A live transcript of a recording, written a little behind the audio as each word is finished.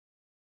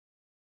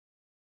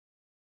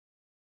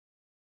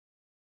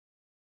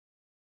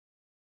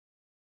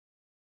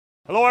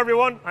Hello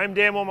everyone, I'm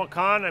Damo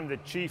McCann. I'm the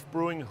Chief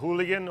Brewing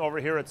Hooligan over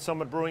here at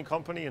Summit Brewing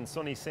Company in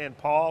sunny St.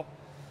 Paul.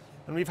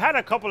 And we've had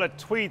a couple of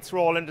tweets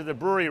roll into the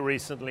brewery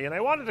recently, and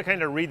I wanted to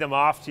kind of read them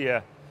off to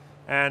you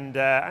and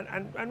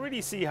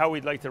really see how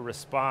we'd like to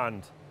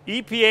respond.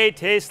 EPA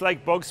tastes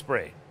like bug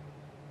spray.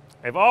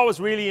 I've always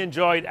really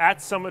enjoyed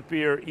at Summit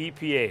Beer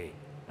EPA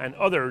and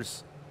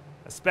others,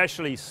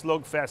 especially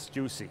Slugfest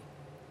Juicy.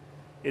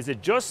 Is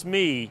it just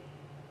me,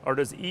 or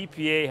does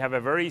EPA have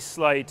a very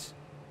slight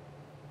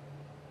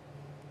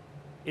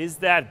 "is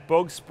that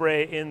bug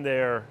spray in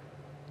their"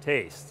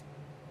 taste?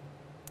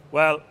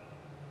 Well,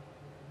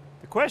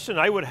 the question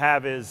I would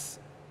have is,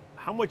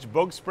 how much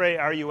bug spray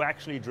are you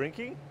actually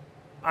drinking?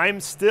 I'm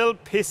still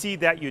pissy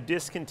that you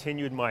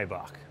discontinued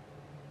Maibach.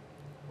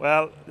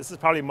 Well, this is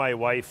probably my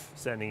wife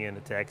sending in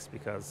a text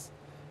because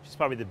she's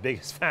probably the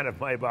biggest fan of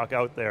Maibach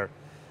out there.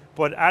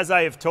 But as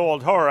I have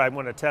told her, I'm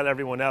going to tell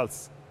everyone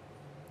else,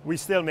 we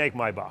still make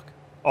Maibach.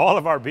 All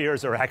of our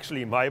beers are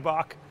actually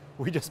Maibach.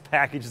 We just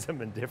package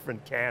them in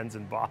different cans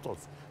and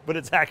bottles, but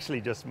it's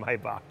actually just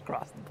Maibach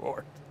across the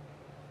board.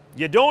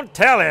 You don't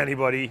tell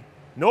anybody,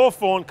 no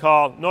phone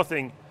call,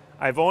 nothing.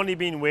 I've only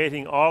been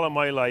waiting all of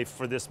my life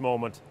for this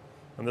moment,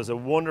 and there's a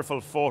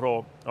wonderful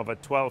photo of a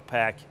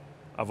 12-pack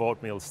of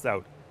oatmeal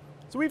stout.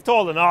 So we've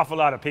told an awful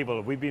lot of people.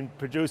 We've been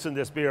producing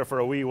this beer for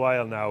a wee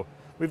while now.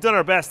 We've done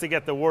our best to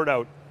get the word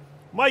out.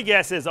 My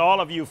guess is all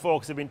of you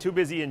folks have been too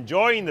busy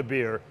enjoying the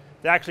beer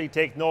to actually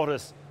take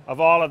notice of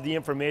all of the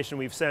information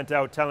we've sent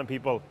out telling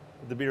people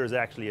that the beer is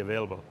actually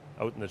available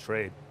out in the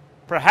trade.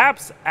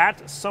 Perhaps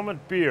at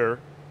Summit Beer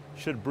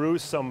should brew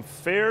some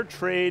fair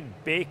trade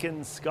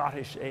bacon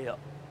Scottish ale.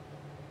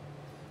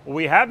 Well,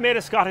 we have made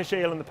a Scottish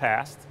ale in the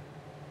past.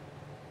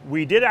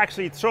 We did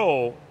actually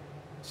throw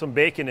some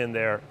bacon in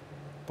there,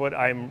 but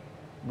I'm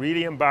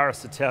really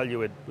embarrassed to tell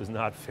you it was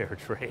not fair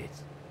trade.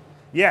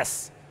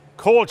 Yes,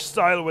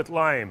 Kolsch-Style with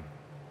lime.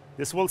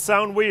 This will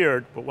sound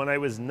weird, but when I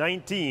was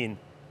 19,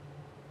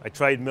 I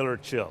tried Miller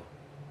Chill.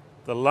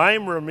 The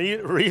lime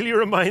really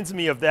reminds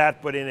me of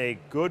that, but in a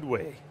good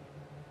way.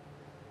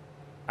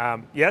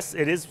 Yes,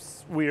 it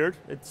is weird.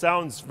 It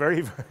sounds very,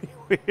 very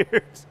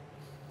weird.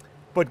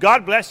 But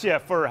God bless you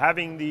for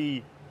having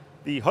the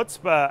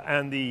chutzpah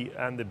and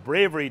the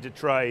bravery to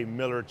try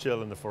Miller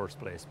Chill in the first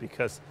place,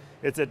 because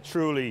it's a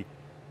truly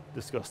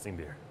disgusting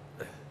beer.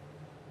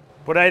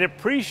 But I'd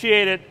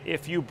appreciate it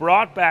if you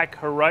brought back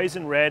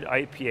Horizon Red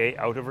IPA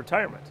out of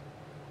retirement.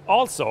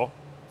 Also,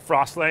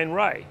 Frostline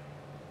Rye,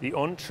 the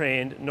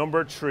untrained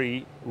number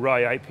 3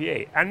 rye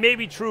IPA, and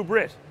maybe True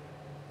Brit.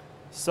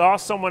 Saw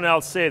someone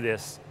else say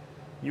this,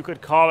 you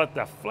could call it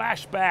the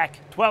Flashback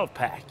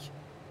 12-pack.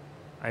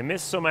 I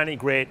miss so many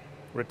great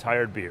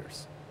retired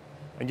beers.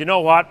 And you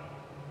know what?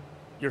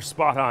 You're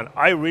spot on.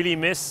 I really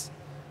miss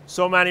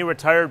so many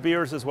retired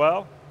beers as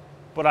well,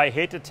 but I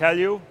hate to tell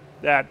you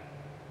that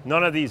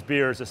none of these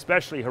beers,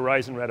 especially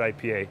Horizon Red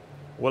IPA,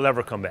 will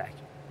ever come back.